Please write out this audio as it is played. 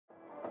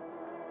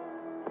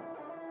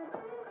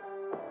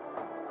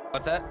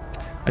What's that?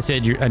 I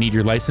said I need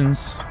your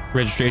license,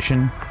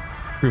 registration,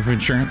 proof of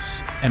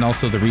insurance, and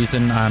also the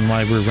reason on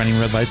why we're running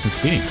red lights and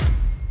speeding.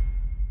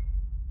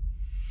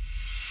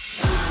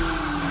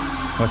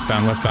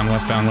 Westbound, westbound,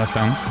 westbound,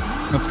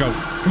 westbound. Let's go.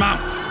 Come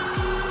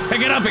on.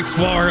 Pick it up,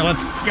 Explorer.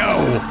 Let's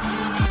go.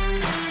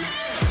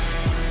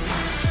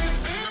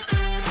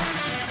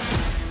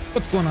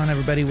 What's going on,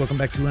 everybody? Welcome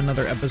back to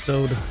another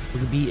episode. We're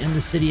going to be in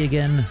the city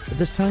again, but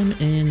this time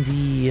in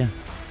the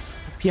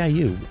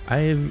PIU.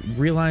 I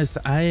realized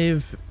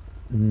I've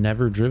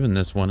never driven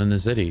this one in the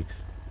city.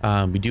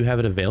 We do have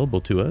it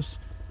available to us,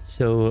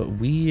 so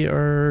we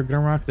are gonna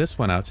rock this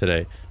one out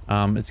today.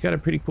 It's got a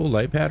pretty cool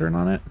light pattern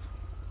on it.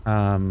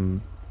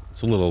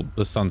 It's a little,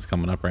 the sun's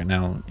coming up right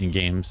now in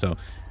game, so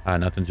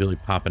nothing's really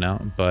popping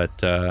out, but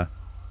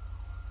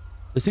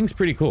this thing's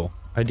pretty cool.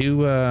 I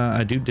do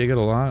dig it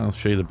a lot. I'll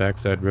show you the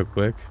backside real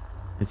quick.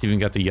 It's even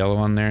got the yellow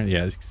on there.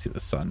 Yeah, as you can see,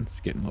 the sun is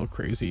getting a little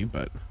crazy,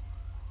 but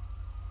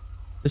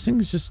this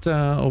thing's just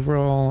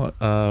overall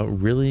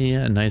really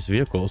a nice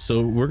vehicle.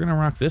 So we're gonna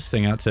rock this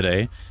thing out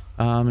today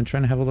and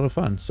trying to have a little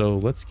fun. So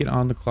let's get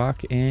on the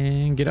clock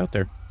and get out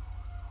there.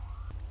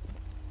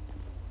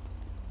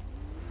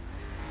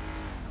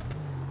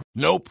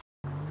 Nope.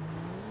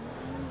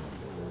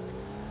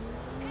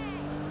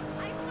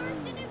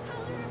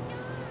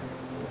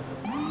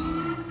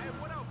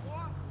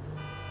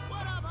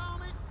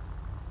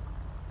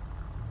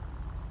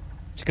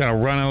 Just gotta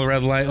run a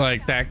red light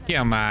like that.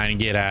 Come on,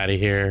 get out of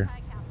here.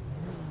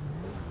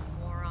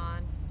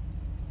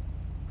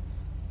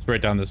 Let's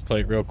write down this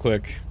plate real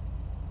quick.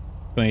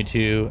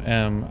 22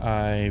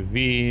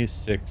 MIV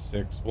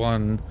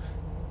 661.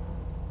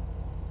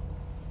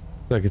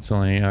 Like it's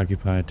only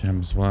occupied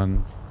times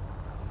 1.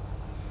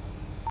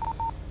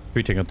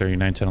 3 Tango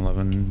 39 10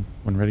 11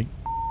 when ready.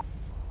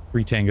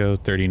 3 Tango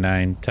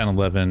 39 10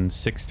 11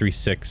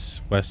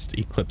 636 West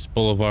Eclipse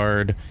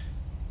Boulevard.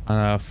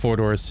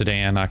 4-door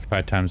sedan,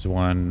 occupied times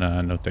 1,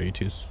 no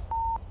 32s.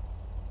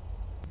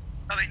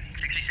 Copy,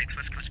 636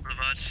 West Eclipse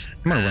Boulevard.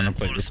 I'm gonna run the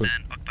plate real quick.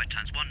 Occupied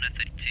times 1, no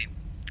 32.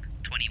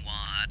 20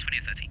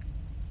 or 30.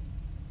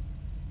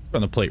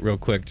 Run the plate real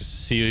quick just to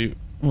see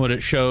what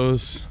it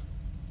shows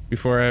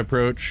before I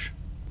approach.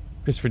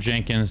 Christopher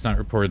Jenkins, not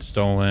reported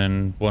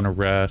stolen. 1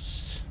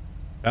 arrest.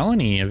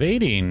 Felony,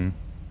 evading.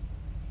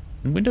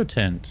 And window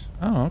tint.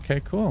 Oh, okay,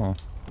 cool.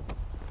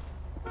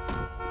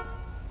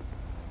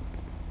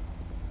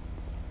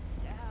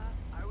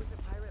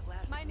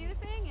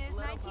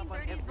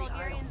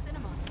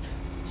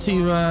 See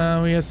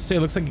what he has to say.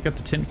 Looks like you got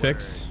the tint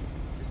fixed.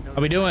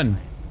 How we doing?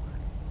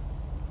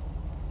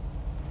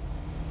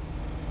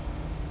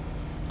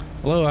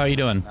 Hello, how you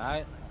doing?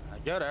 Hi,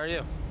 good. How are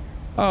you?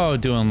 Oh,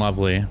 doing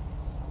lovely.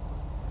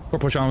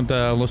 Corporal Sean with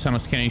the Los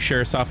Angeles County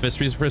Sheriff's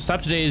Office. Reason for a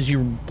stop today is you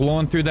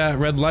blowing through that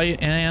red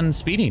light and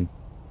speeding.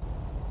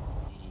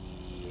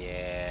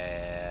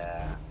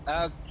 Yeah.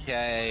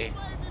 Okay.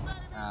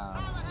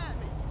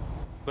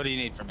 What do you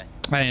need from me?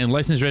 And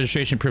license,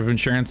 registration, proof of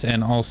insurance,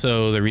 and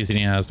also the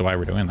reasoning as to why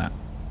we're doing that.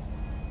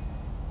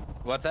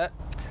 What's that?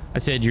 I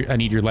said I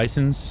need your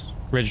license,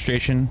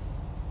 registration,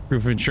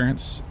 proof of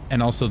insurance,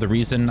 and also the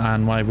reason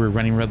on why we're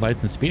running red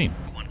lights and speeding.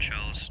 1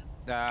 Charles.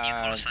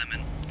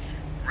 Simon.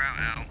 Route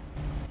out.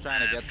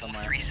 Trying to get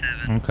somewhere.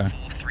 437. Okay.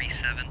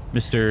 437.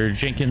 Mr.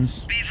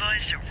 Jenkins. Be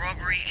advised, a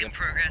robbery in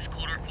progress.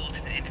 Call to report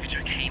to the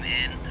individual came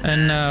in.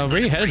 And where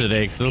are you headed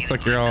today? Because it looks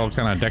like you're all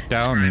kind of decked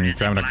out and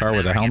driving a car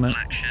with a helmet.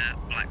 Black shirt,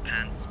 black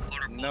pants.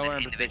 Nowhere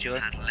in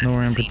particular.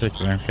 Nowhere in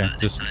particular. Okay,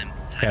 just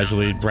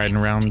casually riding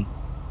around,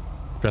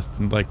 dressed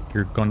like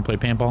you're going to play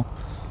paintball.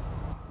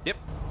 Yep.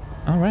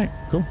 All right,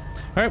 cool.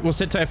 All right, well,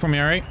 sit tight for me.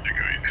 All right.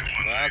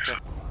 Okay.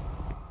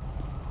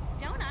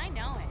 Don't I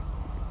know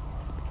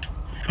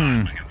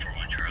it?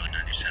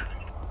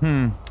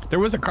 There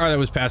was a car that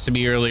was passing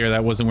me earlier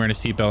that wasn't wearing a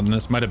seatbelt, and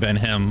this might have been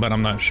him, but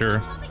I'm not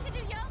sure.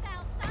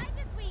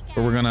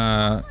 But we're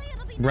gonna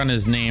run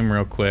his name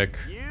real quick.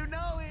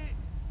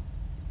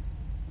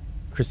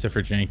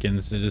 Christopher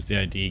Jenkins. It is the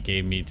ID he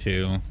gave me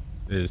too.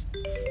 It is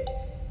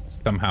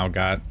somehow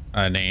got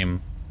a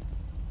name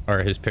or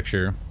his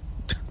picture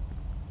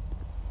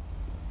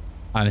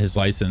on his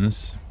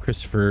license.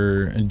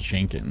 Christopher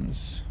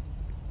Jenkins.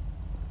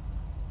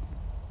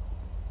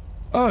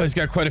 Oh, he's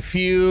got quite a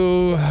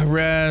few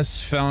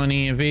arrests,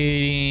 felony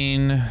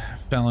evading,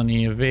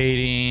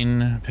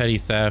 petty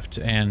theft,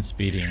 and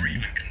speeding.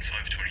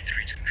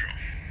 523 to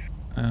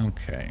control.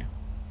 Okay.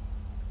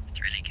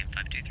 3 Lincoln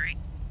 523.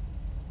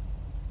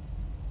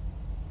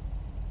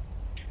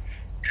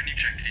 Can you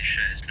check these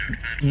shares?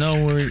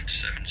 No worries.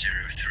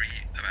 703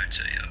 about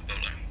a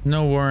BOLO.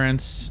 No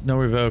warrants, no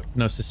revoked,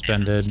 no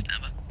suspended.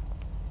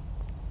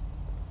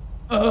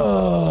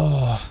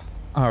 Oh.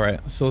 All right,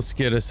 so let's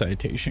get a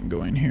citation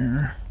going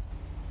here.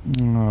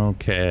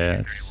 Okay,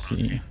 let's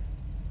see.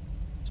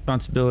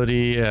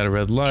 Responsibility at a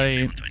red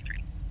light.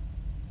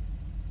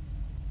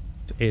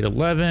 It's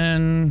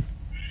 811.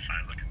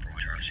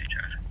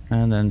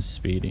 And then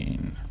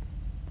speeding.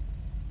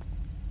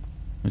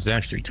 It was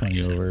actually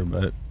 20 over,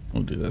 but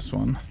we'll do this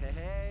one.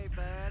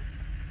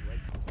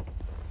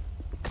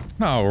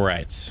 All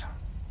right.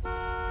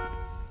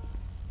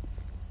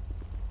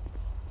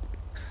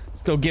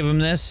 Let's go give him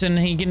this and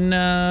he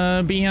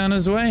can be on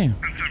his way.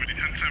 1070,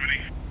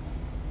 1070.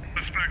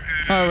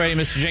 Alrighty,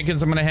 Mr.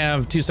 Jenkins, I'm gonna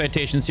have 2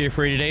 citations here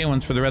for you today.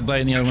 One's for the red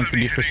light and the other one's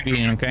gonna be for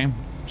speeding, okay? I'm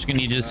just gonna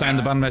need you to sign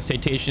the bottom of that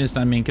citation. It's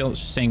not being killed,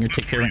 it's just saying you're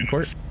take care of it in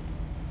court.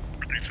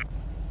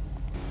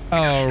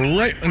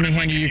 Alright, let me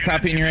hand you your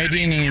copy and your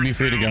ID and you'll be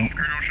free to go.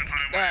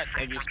 Alright,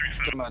 thank you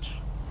so much.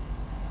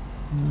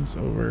 It's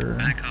over.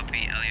 Bad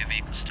copy, LU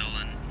vehicle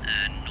stolen,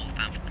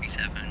 northbound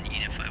 47,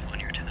 unit 51,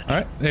 your turn.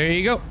 Alright, there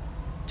you go.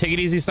 Take it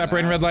easy, stop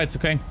running red lights,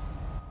 okay?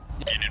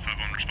 Unit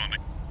 51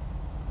 responding.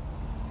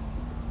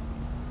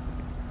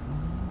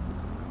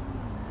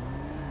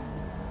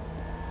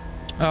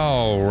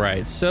 All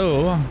right,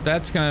 so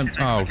that's gonna,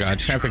 oh god,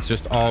 traffic's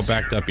just all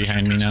backed up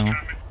behind me now.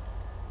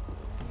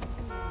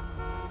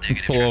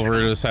 Let's pull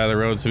over to the side of the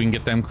road so we can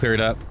get them cleared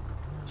up.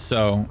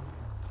 So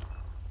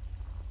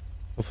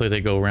hopefully they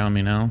go around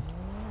me now.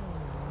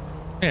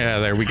 Yeah,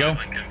 there we go.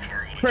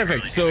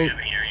 Perfect. So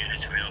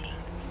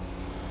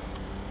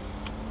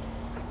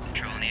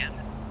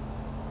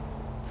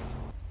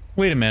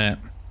wait a minute.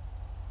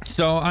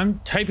 So I'm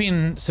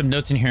typing some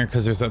notes in here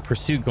because there's a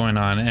pursuit going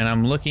on and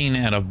I'm looking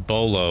at a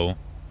BOLO.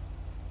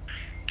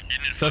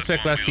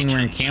 Suspect last seen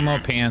wearing camo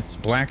pants,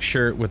 black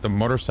shirt with a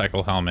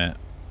motorcycle helmet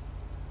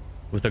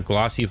with a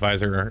glossy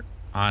visor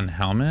on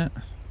helmet.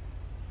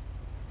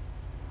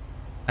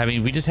 I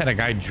mean, we just had a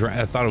guy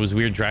I thought it was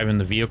weird driving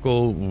the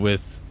vehicle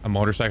with a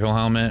motorcycle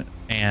helmet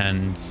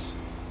and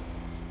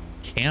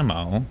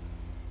camo.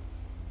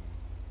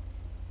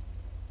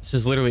 This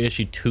is literally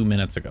issued 2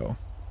 minutes ago.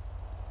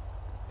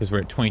 Because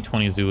we're at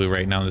 2020 Zulu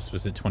right now. This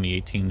was at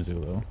 2018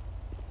 Zulu.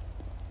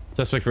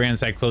 Suspect ran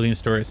inside clothing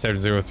store at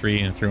 703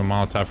 and threw a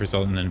Molotov,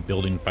 resulting in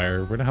building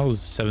fire. Where the hell is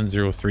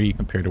 703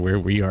 compared to where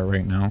we are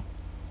right now?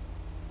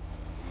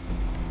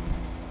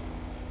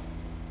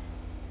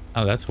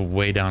 Oh, that's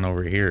way down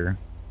over here.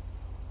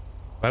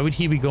 Why would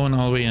he be going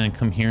all the way in and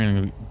come here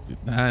and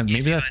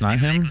maybe that's not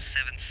him?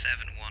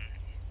 771.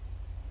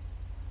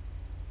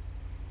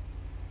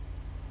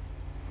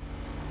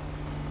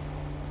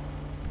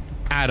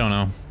 I don't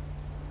know.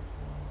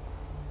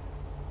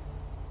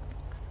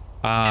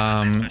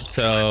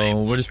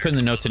 So we're just putting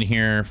the notes in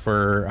here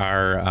for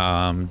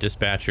our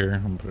dispatcher.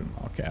 I'm putting in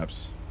all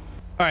caps.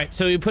 All right,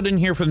 so we put in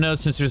here for the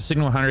notes since there's a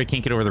signal 100, I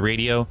can't get over the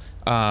radio.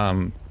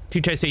 2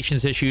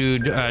 citations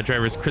issued.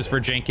 Drivers Christopher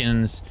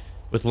Jenkins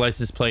with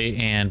license plate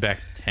and back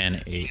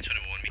 10-8.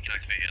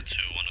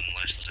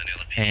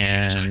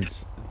 And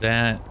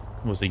that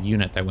was a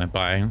unit that went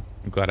by. I'm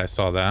glad I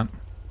saw that.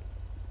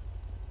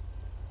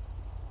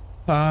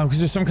 Because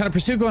there's some kind of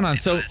pursuit going on.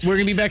 So we're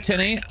gonna be back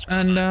 10-8,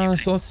 and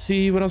so let's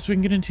see what else we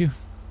can get into.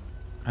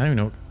 I don't even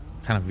know what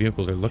kind of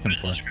vehicle they're looking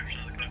for. Wait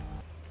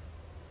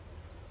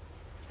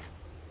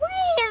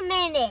a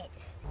minute.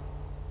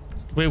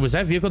 Wait, was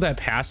that vehicle that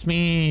passed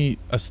me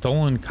a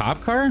stolen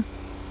cop car?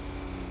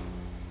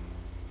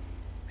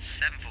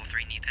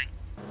 743 Neping.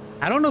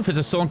 I don't know if it's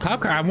a stolen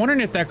cop car. I'm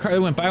wondering if that car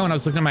that went by when I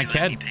was looking at my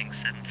CAD Neping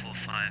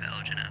 745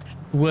 Elgin Ave.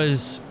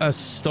 was a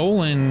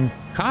stolen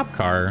cop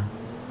car.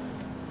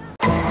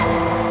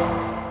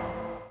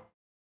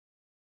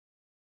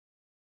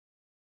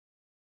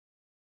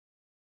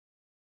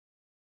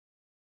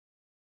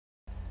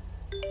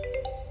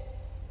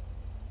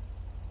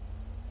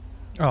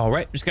 All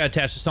right, just got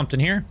attached to something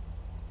here.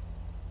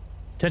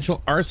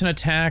 Potential arson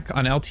attack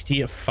on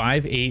LTT at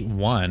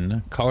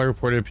 581. Caller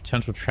reported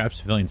potential trapped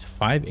civilians.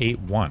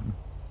 581.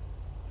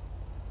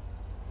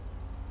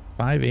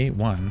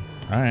 581.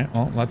 All right,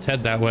 well, let's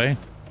head that way.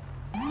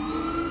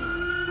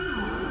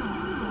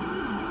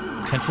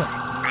 Potential.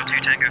 Route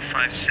 2 Tango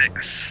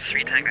 56,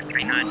 3 Tango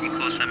 39,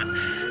 recall summon.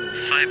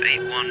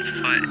 581,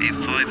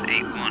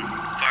 581.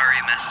 Fire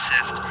EMS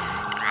assist. En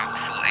route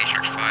full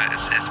HRX fire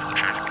assist, full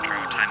traffic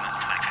control, time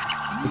up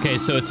 2051. Okay,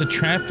 so it's a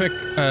traffic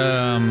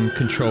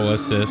control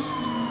assist.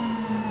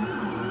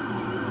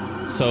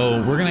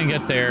 So we're gonna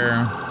get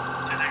there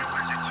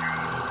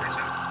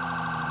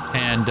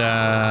and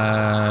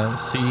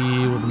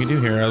see what we can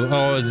do here.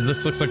 Oh,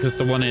 this looks like it's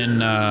the one in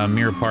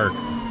Mirror Park.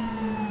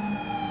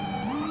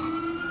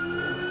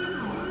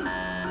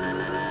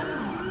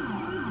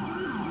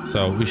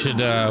 So we should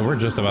we're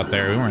just about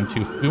there. We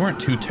weren't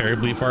too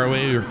terribly far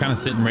away. We were kind of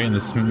sitting right in the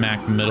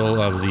smack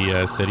middle of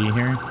the city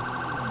here.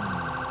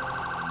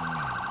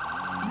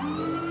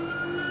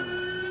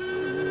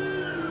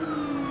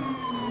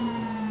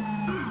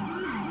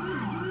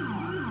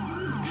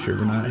 Make sure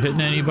we're not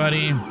hitting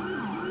anybody.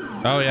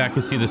 Oh yeah, I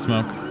can see the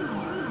smoke.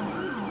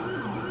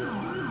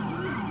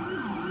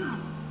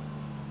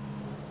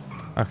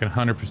 Fucking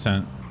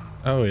 100%.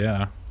 Oh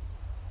yeah.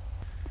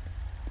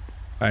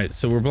 All right,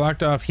 so we're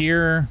blocked off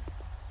here.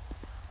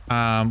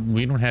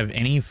 We don't have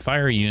any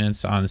fire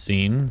units on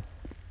scene.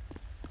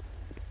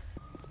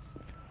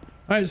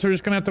 All right, so we're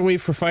just gonna have to wait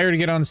for fire to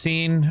get on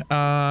scene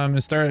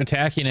and start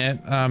attacking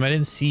it. I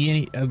didn't see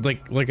any,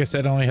 like I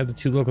said, I only had the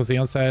 2 locals on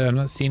the outside. I'm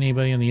not seeing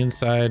anybody on the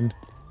inside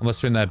unless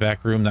they're in that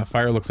back room. That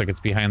fire looks like it's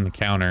behind the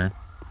counter.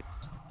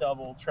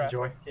 Double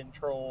traffic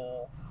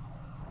control.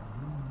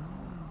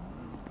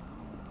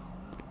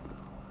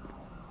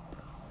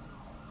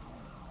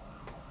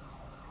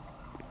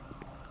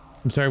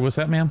 I'm sorry, what's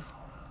that, ma'am?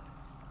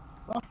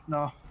 Oh,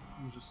 no.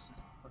 I'm just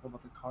talking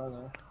about the car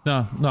there.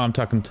 No, I'm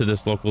talking to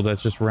this local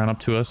that's just ran up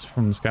to us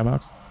from the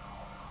skybox.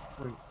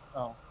 Wait,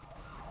 oh.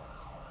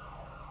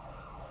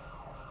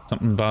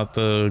 Something about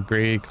the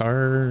gray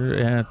car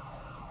at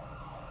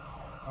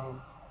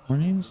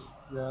Mornings?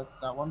 Yeah,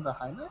 that one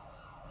behind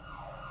us?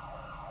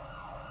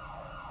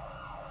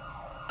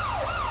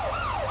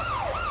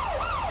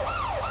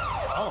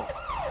 Oh.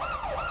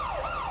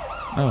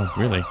 Oh,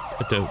 really?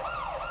 What the...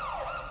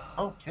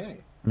 Okay.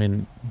 I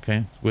mean,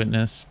 okay,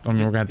 witness. I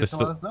mean, we're gonna have to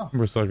let us know.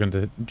 we're still going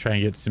to try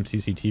and get some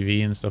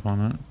CCTV and stuff on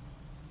that.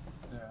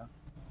 Yeah.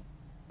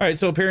 All right,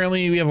 so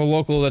apparently we have a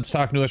local that's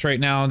talking to us right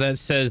now that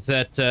says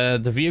that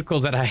the vehicle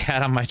that I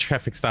had on my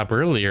traffic stop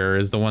earlier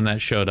is the one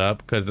that showed up,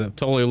 because it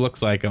totally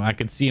looks like him. I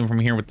could see him from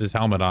here with his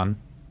helmet on.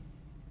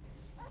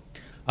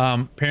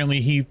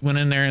 Apparently he went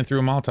in there and threw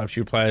a Molotov. She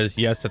replies,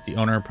 yes, that the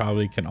owner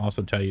probably can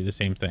also tell you the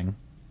same thing.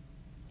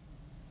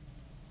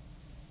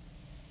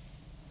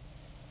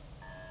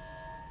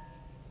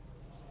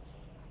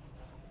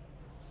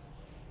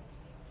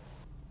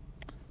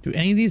 Do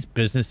any of these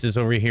businesses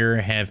over here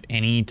have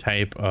any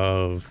type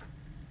of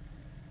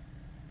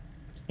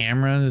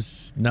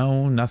cameras?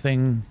 No,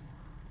 nothing.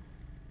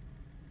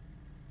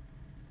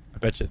 I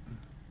bet you.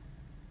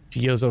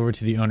 She goes over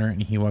to the owner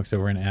and he walks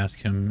over and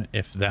asks him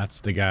if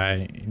that's the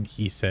guy. And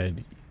he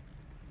said,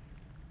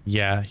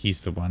 yeah,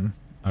 he's the one.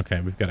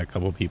 Okay, we've got a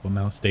couple people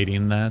now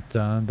stating that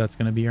that's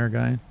going to be our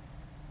guy.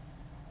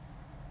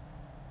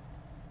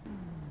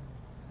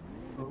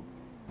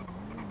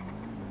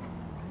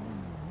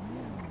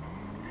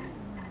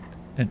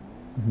 And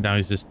now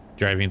he's just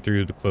driving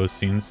through the closed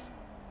scenes.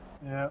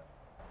 Yeah.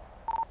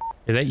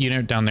 Hey, that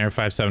unit down there,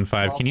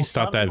 575, can you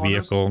stop that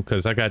vehicle?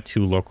 Because I got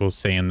two locals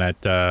saying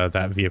that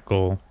that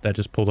vehicle that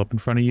just pulled up in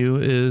front of you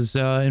is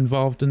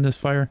involved in this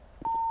fire.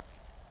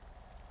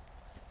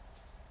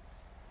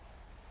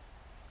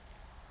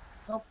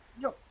 Nope.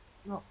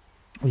 No.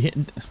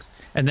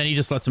 And then he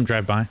just lets him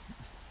drive by?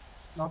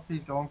 Nope,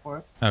 he's going for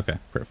it. Okay,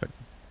 perfect.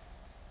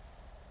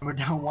 We're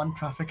down one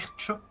traffic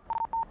control.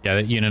 Yeah,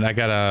 that unit, I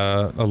got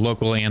a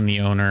local and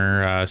the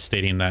owner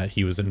stating that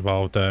he was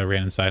involved,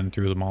 ran inside and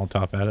threw the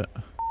Molotov at it.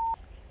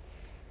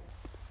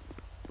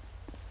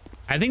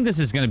 I think this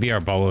is going to be our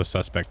BOLO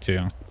suspect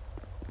too.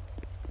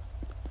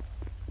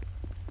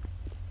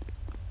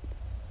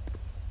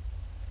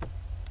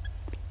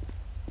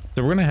 So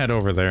we're going to head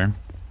over there.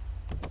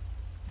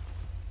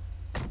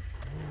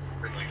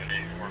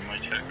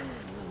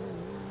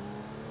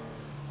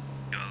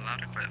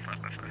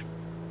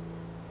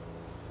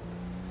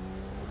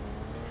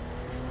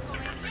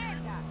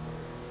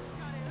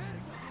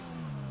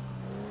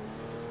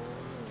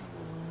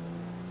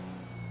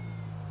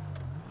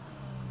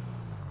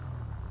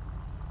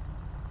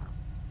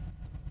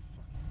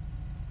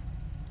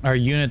 Our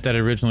unit that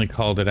originally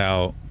called it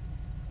out.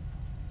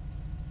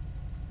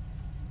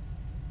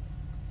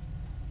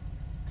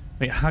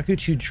 Wait, how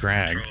could you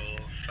drag?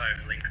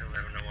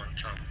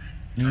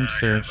 Name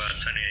search.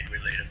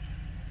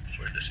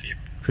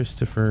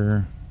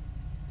 Christopher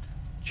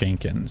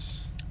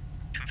Jenkins.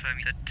 Confirm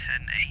you said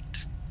 10-8.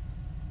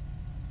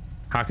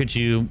 How could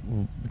you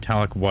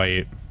metallic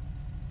white?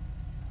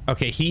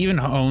 Okay, he even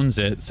owns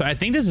it. So I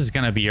think this is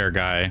gonna be our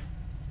guy.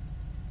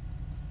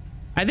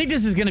 I think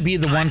this is gonna be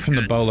the one from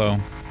the BOLO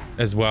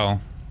as well.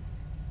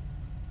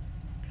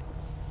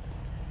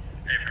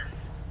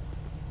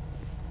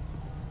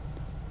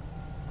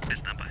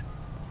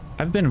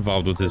 I've been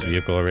involved with this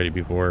vehicle already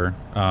before.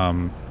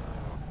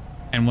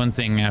 And one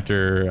thing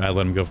after I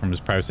let him go from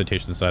his prior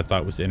citations that I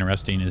thought was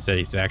interesting is that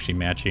he's actually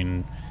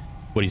matching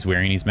what he's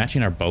wearing. He's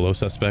matching our BOLO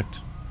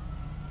suspect.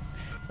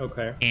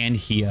 Okay. And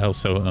he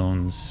also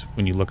owns,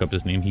 when you look up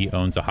his name, he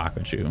owns a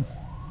Hakachu.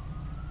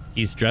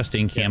 He's dressed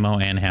in camo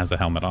and has a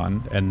helmet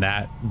on, and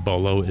that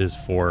BOLO is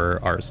for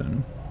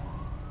arson.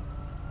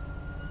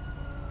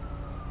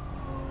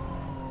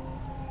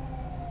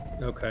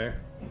 Okay.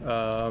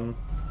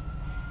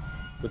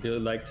 Would you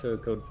like to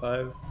code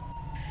 5?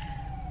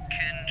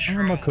 I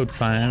don't know about code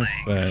 5,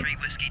 but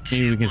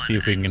maybe we can see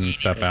if we can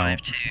step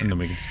out, and then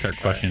we can start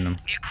questioning him.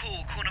 New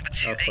call number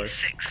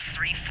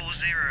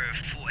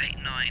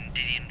 286-340-489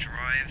 Didion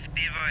Drive.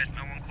 Be advised,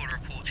 no one caller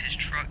reports his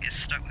truck is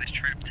stuck with his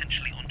trailer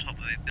potentially on top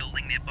of a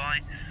building nearby.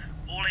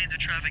 All lanes of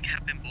traffic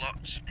have been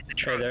blocked. The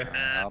truck may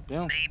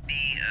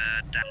be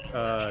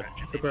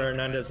Trooper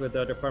Hernandez with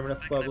the Department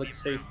of Public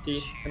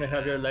Safety. Can I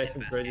have your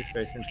license,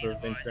 registration, proof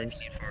of insurance?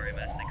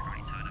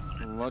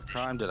 What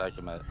crime did I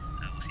commit?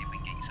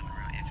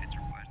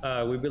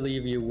 We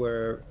believe you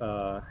were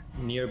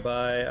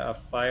nearby a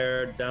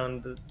fire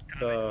down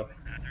the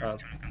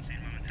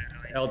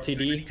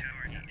LTD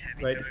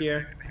right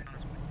here.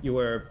 You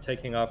were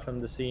taking off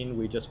from the scene.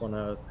 We just want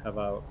to have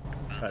a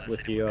chat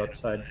with you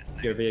outside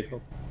your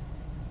vehicle.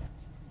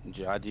 Did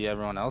you ID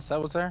everyone else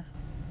that was there?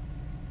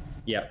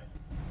 Yeah.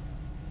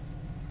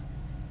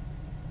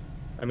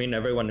 I mean,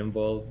 everyone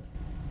involved.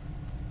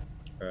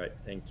 All right,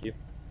 thank you.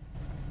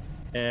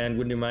 And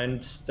would you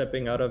mind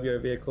stepping out of your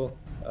vehicle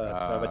to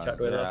have a chat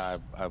with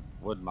us? I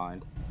would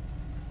mind.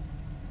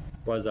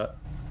 What's that?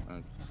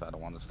 I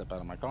don't want to step out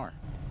of my car.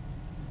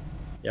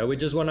 Yeah, we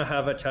just want to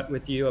have a chat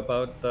with you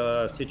about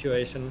the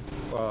situation.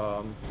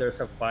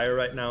 There's a fire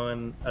right now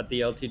at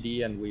the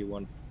LTD, and we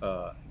want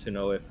to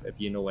know if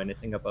you know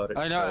anything about it.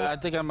 I know. So... I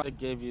think I might have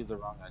gave you the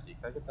wrong ID.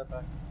 Can I get that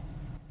back?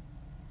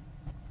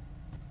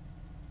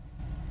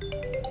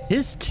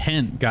 His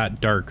tent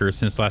got darker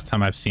since last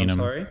time I've seen him.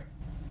 Sorry?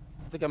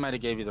 I think I might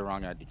have gave you the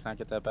wrong ID. Can I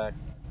get that back?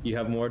 You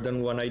have more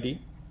than one ID?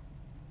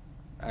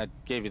 I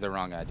gave you the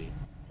wrong ID.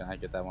 Can I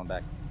get that one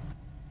back?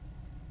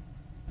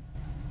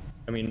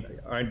 I mean,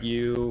 aren't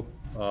you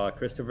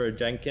Christopher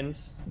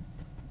Jenkins?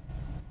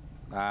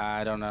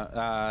 I don't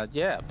know.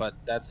 Yeah, but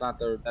that's not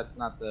the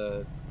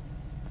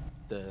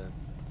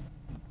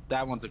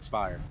that one's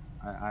expired.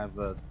 I have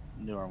a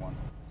newer one.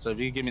 So if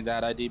you give me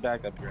that ID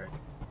back, that'd be great.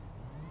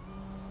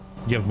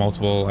 You have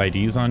multiple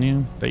IDs on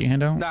you that you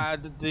hand out? Nah,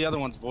 the other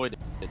one's voided.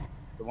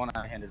 The one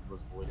I handed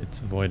was voided. It's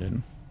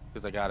voided.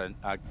 Because I got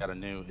a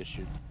new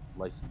issued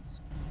license.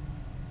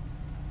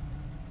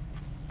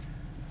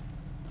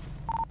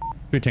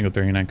 Tango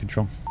 39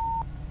 control.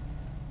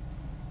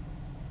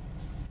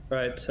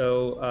 Right,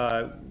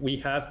 so we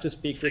have to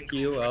speak with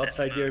you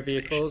outside your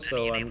vehicle,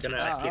 so I'm gonna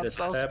ask you to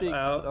step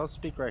out. I'll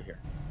speak right here.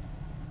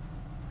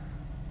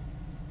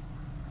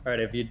 Alright,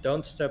 if you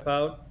don't step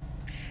out,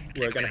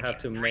 we're gonna have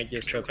to make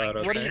you step out,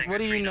 okay? What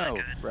do you know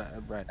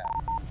right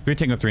now?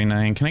 Tango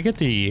 39, can I get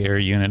the air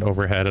unit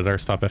overhead at our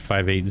stop at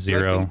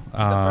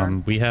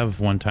 580? We have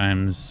 1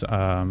 times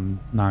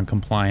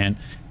non-compliant.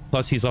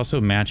 Plus, he's also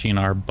matching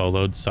our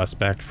BOLO'd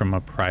suspect from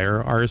a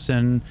prior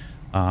arson.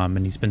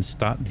 And he's been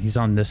stopped. He's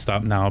on this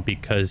stop now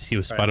because he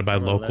was spotted by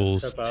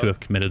locals to have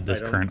committed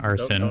this current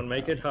arson. Don't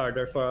make it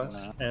harder for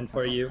us and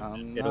for you.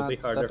 It'll be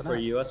harder for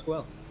you as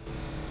well.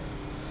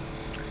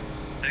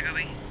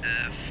 Copy.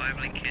 5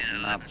 Lincoln,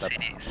 11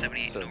 CD,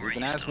 78 So you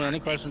can ask me any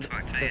questions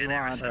that you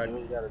want. Alright.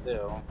 What you gotta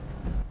do.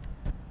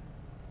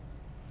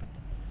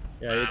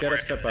 Yeah, you gotta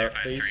step out,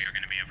 please.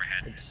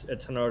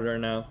 It's an order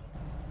now.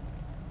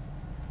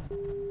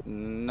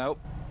 Nope.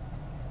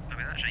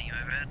 Copy that, showing you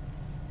overhead.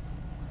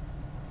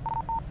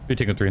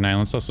 Tango 39,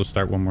 let's also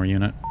start 1 more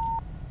unit.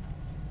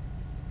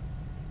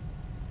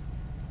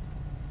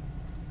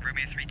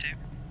 Romeo 32.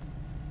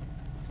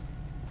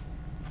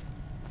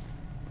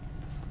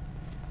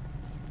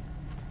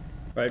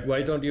 Right,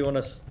 why don't you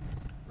want to...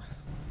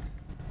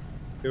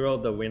 You roll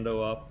the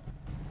window up.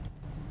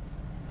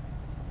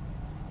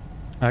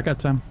 I got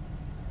time.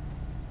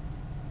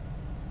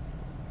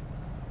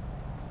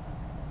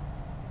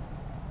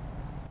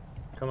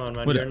 Come on,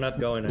 man, you're not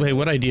going in. Wait,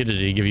 what idea did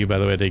he give you, by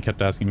the way, that he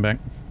kept asking back?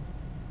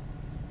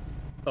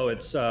 Oh,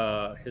 it's,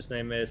 his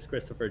name is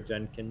Christopher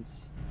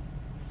Jenkins.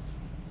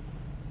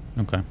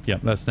 Okay,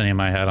 yep, that's the name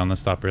I had on the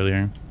stop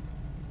earlier.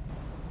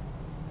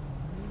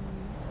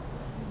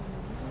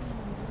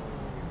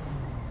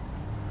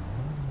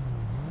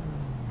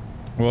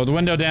 Roll the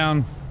window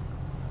down.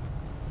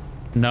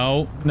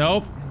 No,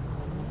 nope.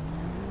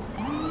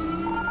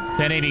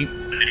 1080.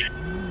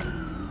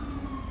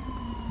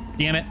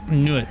 Damn it,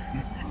 knew it.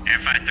 Air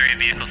 53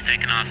 vehicles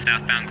taking off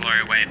southbound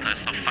Glory Way,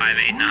 postal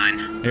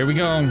 589. Here we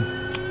go.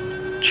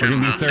 We're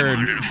gonna be third.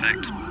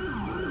 Effect.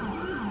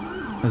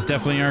 That's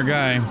definitely our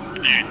guy.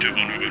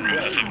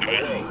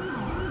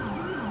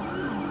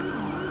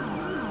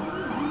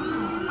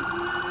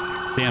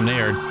 Damn,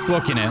 they are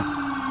booking it.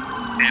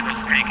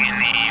 Vehicles taking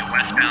the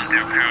westbound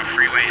Del Perro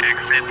Freeway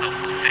exit,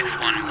 postal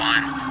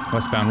 611.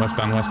 Westbound,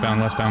 westbound,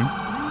 westbound, westbound.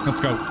 Let's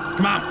go.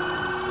 Come on.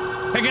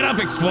 Pick it up,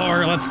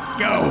 Explorer. Let's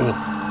go.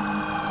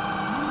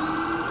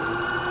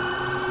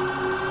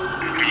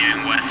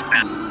 Continuing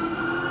westbound.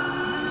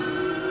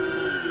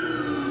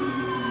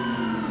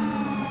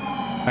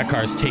 That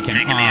car's taking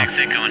Taking off. the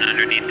exit going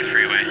underneath the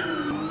freeway.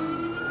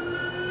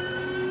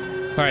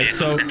 Alright,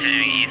 so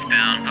continuing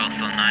eastbound,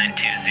 postal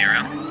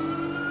 920.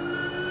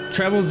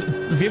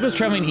 Vehicles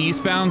traveling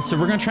eastbound, so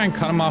we're gonna try and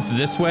cut them off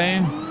this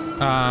way,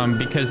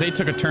 because they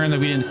took a turn that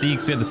we didn't see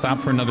because we had to stop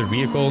for another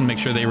vehicle and make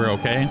sure they were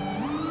okay.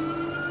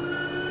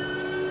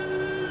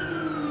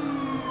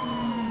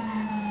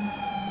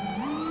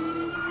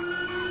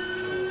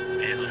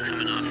 Vehicles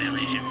coming off the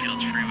Elysian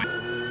Fields Freeway.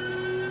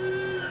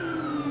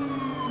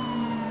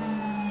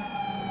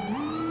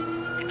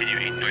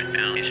 Continuing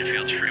northbound Elysian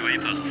Fields Freeway,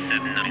 postal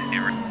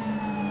 790.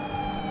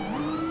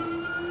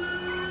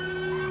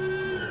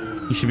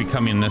 He should be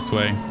coming this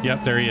way.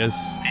 Yep, there he is.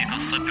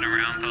 Vehicles flipping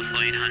around, postal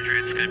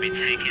 800. It's going to be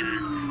taking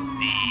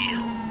the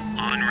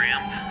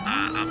on-ramp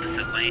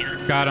opposite lane.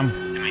 Got him.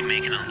 Then we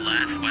making a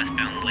left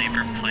westbound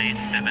Labor Place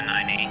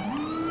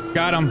 790.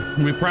 Got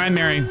him. We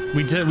primary.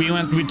 We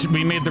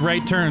made the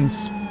right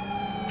turns.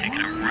 Taking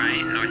a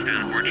right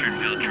northbound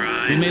Orchardville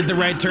Drive. We made the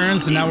right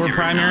turns, and now we're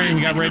primary, and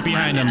we got right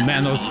behind him.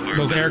 Man, those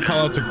air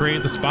callouts are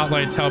great. The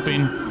spotlight's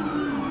helping.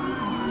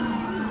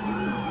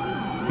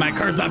 My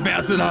car's not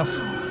fast enough.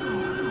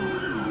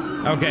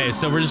 Okay,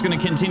 so we're just gonna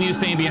continue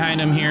staying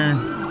behind him here.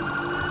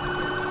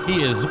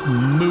 He is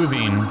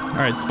moving. All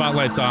right,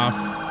 spotlight's off.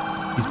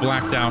 He's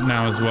blacked out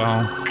now as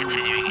well.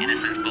 Continuing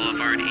Innocence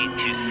Boulevard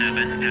 827.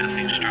 7,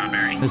 passing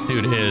Strawberry. This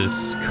dude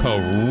is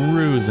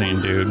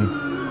cruising, dude.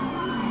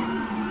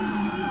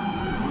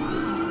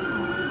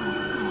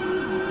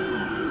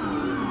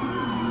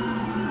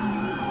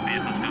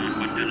 Vehicle's going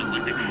westbound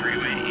Atlantic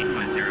Freeway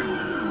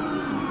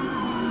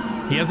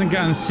 850. He hasn't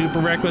gotten super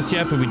reckless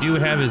yet, but we do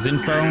have his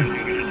info. Taking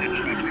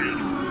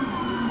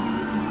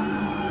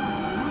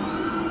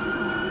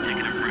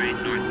a right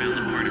northbound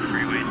LaPorta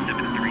Freeway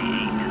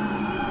 738.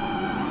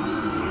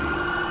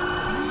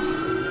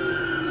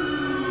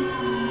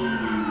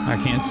 I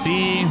can't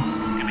see.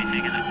 Gonna be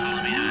taking the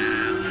Ptolemy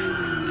IF.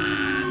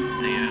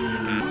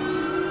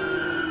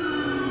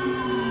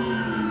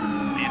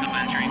 Vehicles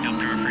entering Del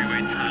Toro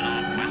Freeway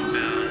Tunnel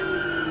westbound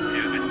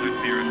to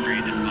Woodstock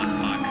 03 to spot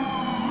block.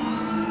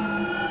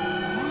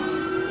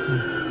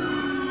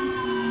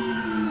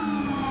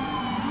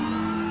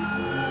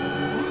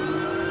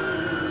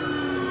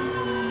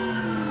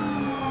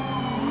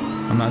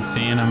 I'm not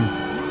seeing him.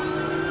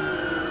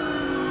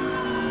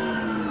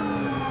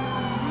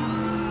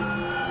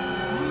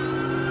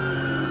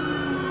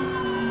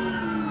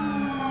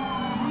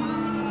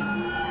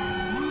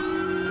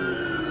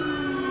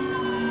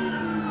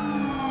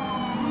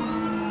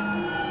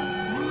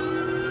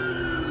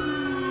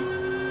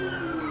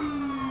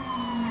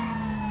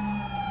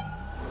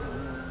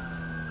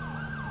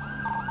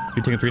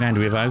 You taking 39? Do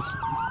we have eyes? 10-4,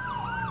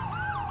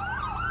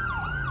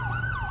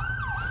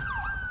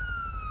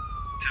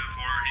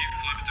 he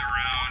flipped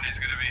around. He's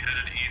going to be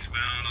headed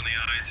eastbound on the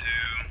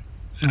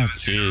I-2. Oh,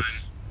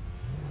 jeez.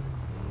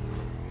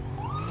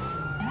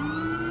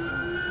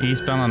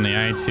 Eastbound on the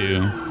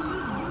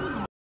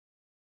I-2.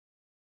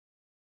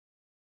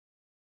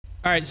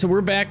 All right, so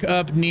we're back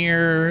up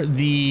near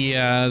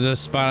the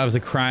spot of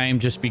the crime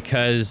just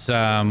because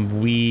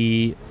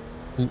we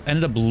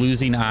ended up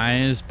losing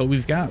eyes, but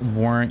we've got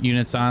warrant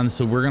units on,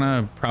 so we're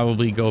gonna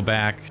probably go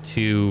back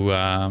to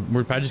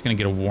we're probably just gonna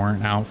get a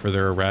warrant out for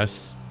their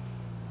arrest.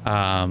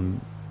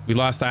 We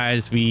lost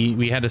eyes.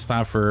 We had to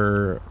stop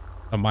for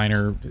a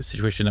minor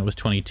situation that was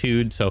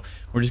 22'd, so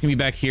we're just gonna be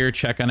back here,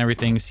 check on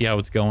everything, see how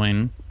it's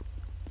going.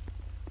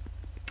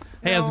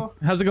 Hey,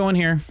 how's it going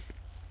here?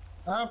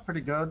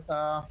 Pretty good.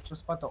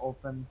 Just about to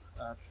open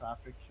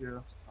traffic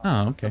here.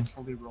 Oh, okay. I'll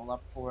slowly roll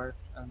up for it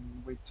and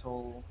wait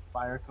till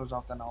fire goes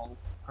off, then I'll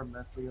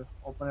permanently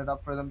open it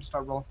up for them to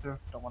start rolling through.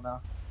 Don't want to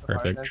the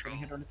fire guys getting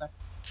hit or anything.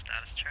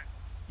 Status check.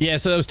 Yeah,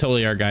 so that was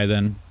totally our guy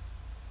then.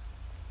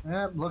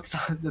 Yeah, it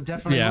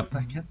definitely looks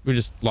like it. We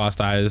just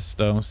lost eyes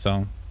though,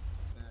 so.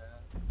 Yeah.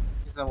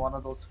 He's in one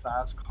of those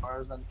fast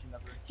cars and you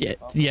never Yeah,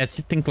 keep up. yeah, it's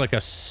think like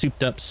a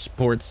souped up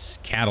sports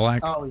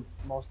Cadillac. Oh,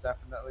 most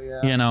definitely,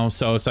 yeah. You know,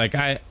 so it's like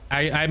I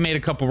made a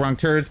couple wrong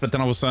turns, but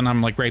then all of a sudden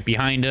I'm like right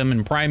behind him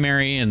in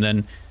primary, and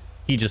then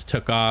he just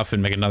took off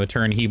and make another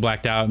turn. He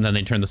blacked out, and then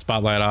they turned the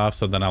spotlight off,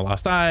 so then I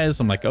lost eyes.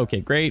 I'm like,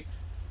 okay, great.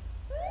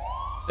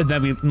 And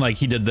then we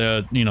he did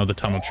the the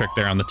tunnel trick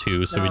there on the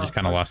 2, so we just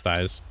kind of lost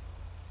eyes.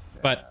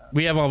 Yeah. But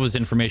we have all his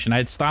information. I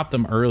had stopped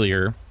him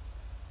earlier,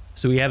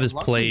 so we have his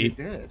plate.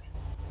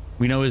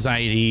 We know his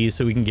ID,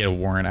 so we can get a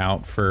warrant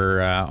out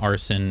for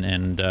arson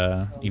and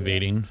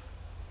evading.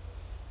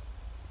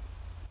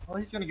 Well,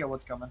 he's gonna get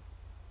what's coming.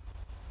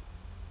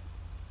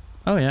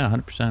 Oh yeah,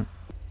 100%.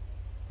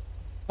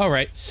 All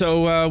right,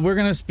 so we're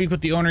gonna speak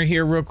with the owner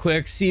here real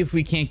quick, see if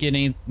we can't get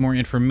any more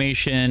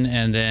information,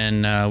 and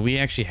then we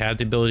actually have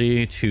the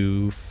ability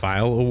to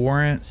file a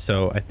warrant,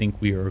 so I think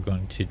we are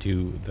going to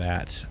do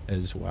that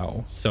as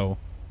well. So,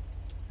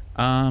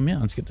 yeah,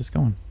 let's get this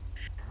going.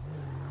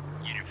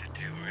 Unit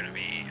 52, we're gonna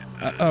be.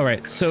 All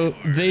right, so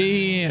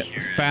they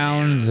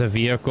found the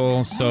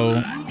vehicle,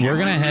 so we're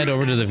gonna head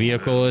over to the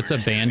vehicle. It's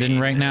abandoned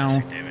right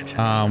now.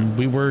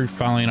 We were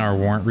filing our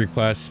warrant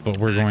request, but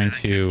we're going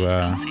to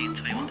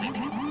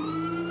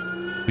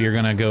we are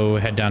gonna go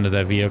head down to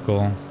that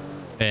vehicle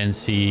and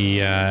see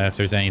if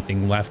there's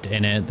anything left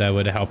in it that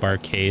would help our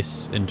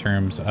case in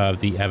terms of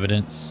the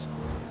evidence.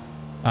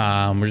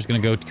 We're just gonna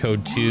go to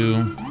code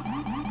 2.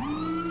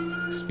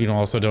 We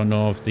also don't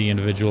know if the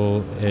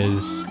individual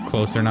is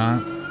close or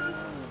not.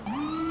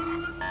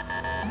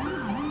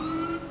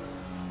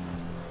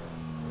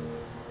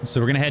 So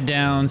we're gonna head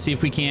down, see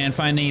if we can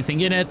find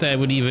anything in it that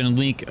would even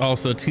link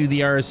also to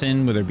the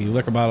arson, whether it be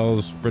liquor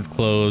bottles, ripped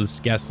clothes,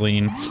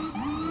 gasoline,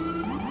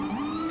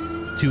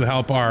 to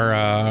help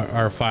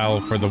our file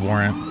for the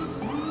warrant.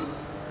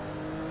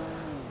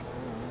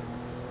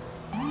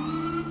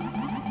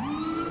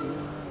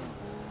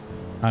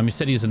 He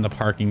said he's in the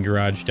parking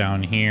garage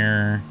down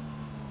here.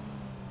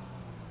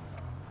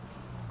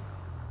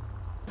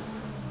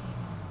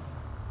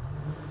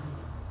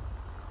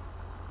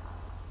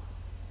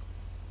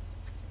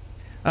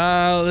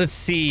 Let's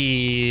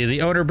see.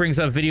 The owner brings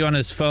up video on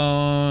his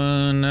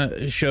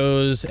phone,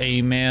 shows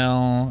a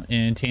male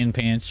in tan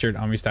pants, shirt,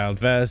 army-styled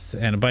vest,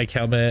 and a bike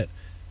helmet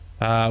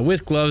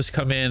with gloves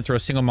come in, throw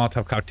a single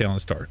Molotov cocktail in the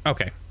store.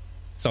 Okay,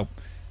 so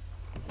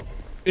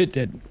it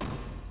did.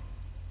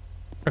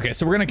 Okay,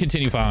 so we're gonna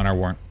continue filing our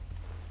warrant.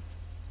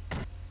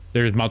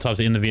 There's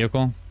Molotovs in the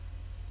vehicle.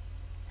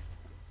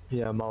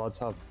 Yeah,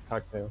 Molotov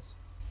cocktails.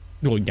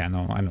 Well, yeah,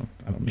 no, I don't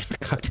need the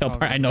cocktail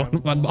part. I know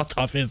what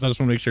Molotov is. I just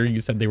want to make sure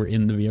you said they were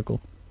in the vehicle.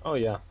 Oh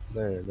yeah,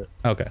 there.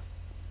 Okay.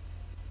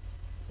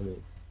 It is.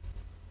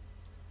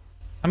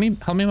 How many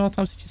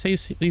Molotovs did you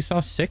say you saw?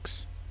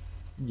 6?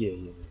 Yeah.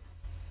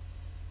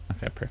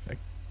 Okay,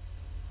 perfect.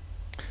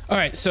 All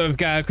right, so I've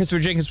got Christopher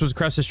Jenkins was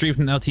across the street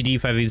from the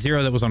LTD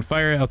 580 that was on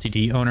fire.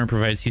 LTD owner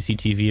provided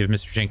CCTV of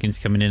Mr. Jenkins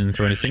coming in and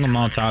throwing a single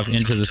Molotov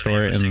into the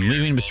store and then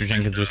leaving. Mr.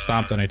 Jenkins was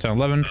stopped on a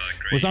 1011,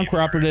 was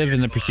uncooperative,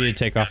 and then proceeded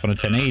to take off on a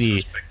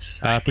 1080.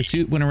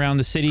 Pursuit went around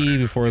the city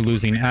before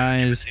losing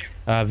eyes.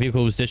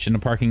 Vehicle was ditched in a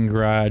parking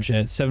garage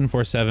at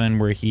 747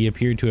 where he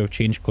appeared to have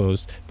changed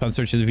clothes. Upon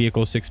search of the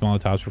vehicle, 6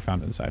 Molotovs were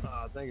found inside.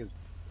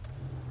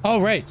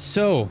 All right,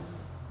 so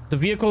the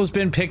vehicle has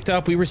been picked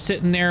up. We were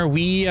sitting there.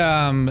 We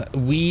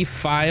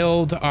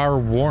filed our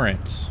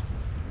warrants.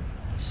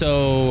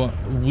 So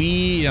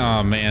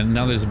oh man,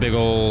 now there's a big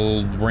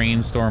old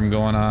rainstorm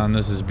going on.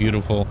 This is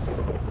beautiful.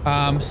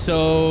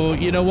 So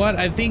you know what?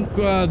 I think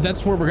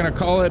that's what we're gonna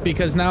call it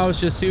because now it's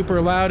just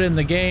super loud in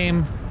the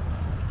game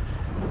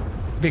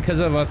because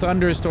of a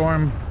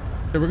thunderstorm.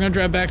 So we're gonna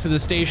drive back to the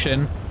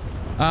station.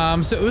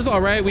 So it was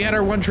all right. We had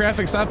our one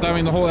traffic stop. I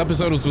mean, the whole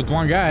episode was with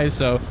one guy,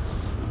 so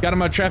got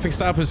him a traffic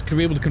stop, was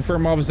able to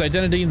confirm all of his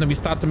identity, and then we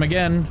stopped him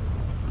again,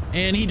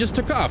 and he just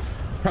took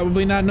off,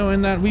 probably not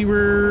knowing that we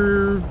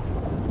were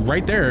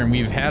right there, and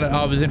we've had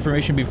all of his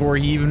information before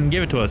he even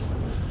gave it to us.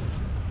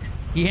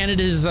 He handed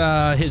his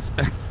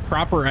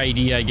proper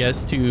ID, I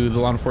guess, to the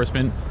law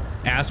enforcement,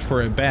 asked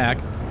for it back,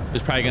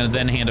 was probably going to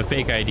then hand a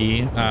fake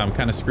ID,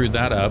 kind of screwed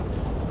that up.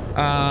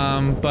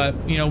 But,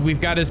 you know,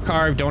 we've got his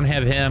car, don't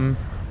have him,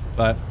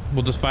 but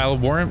we'll just file a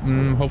warrant,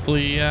 and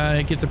hopefully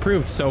it gets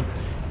approved. So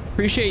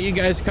appreciate you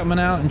guys coming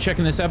out and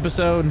checking this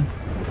episode.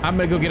 I'm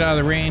gonna go get out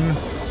of the rain,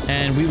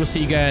 and we will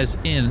see you guys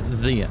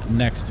in the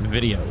next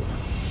video.